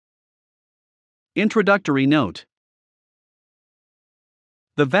Introductory note.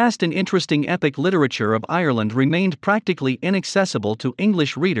 The vast and interesting epic literature of Ireland remained practically inaccessible to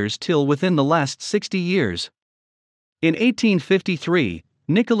English readers till within the last 60 years. In 1853,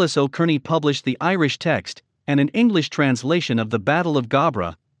 Nicholas O'Kearney published the Irish text, and an English translation of the Battle of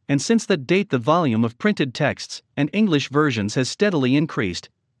Gabra, and since that date the volume of printed texts and English versions has steadily increased,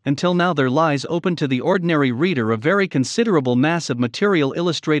 until now there lies open to the ordinary reader a very considerable mass of material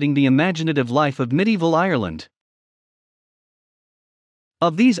illustrating the imaginative life of medieval Ireland.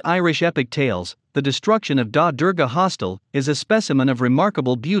 Of these Irish epic tales, the destruction of Da Derga Hostel is a specimen of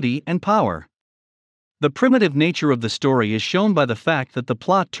remarkable beauty and power. The primitive nature of the story is shown by the fact that the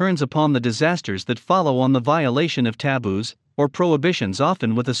plot turns upon the disasters that follow on the violation of taboos, or prohibitions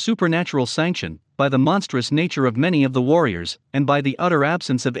often with a supernatural sanction, by the monstrous nature of many of the warriors, and by the utter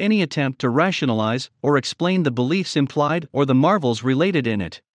absence of any attempt to rationalize or explain the beliefs implied or the marvels related in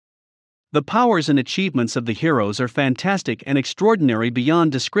it. The powers and achievements of the heroes are fantastic and extraordinary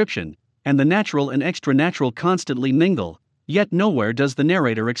beyond description, and the natural and extra-natural constantly mingle, yet nowhere does the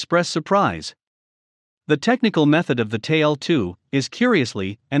narrator express surprise. The technical method of the tale, too, is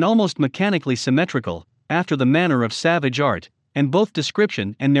curiously and almost mechanically symmetrical, after the manner of savage art, and both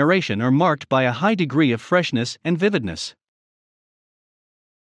description and narration are marked by a high degree of freshness and vividness.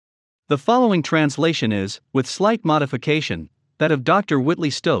 The following translation is, with slight modification, that of Dr. Whitley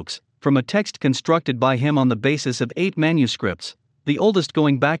Stokes, from a text constructed by him on the basis of 8 manuscripts, the oldest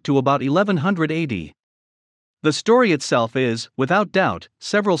going back to about 1100 AD. The story itself is, without doubt,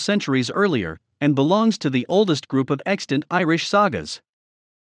 several centuries earlier, and belongs to the oldest group of extant Irish sagas.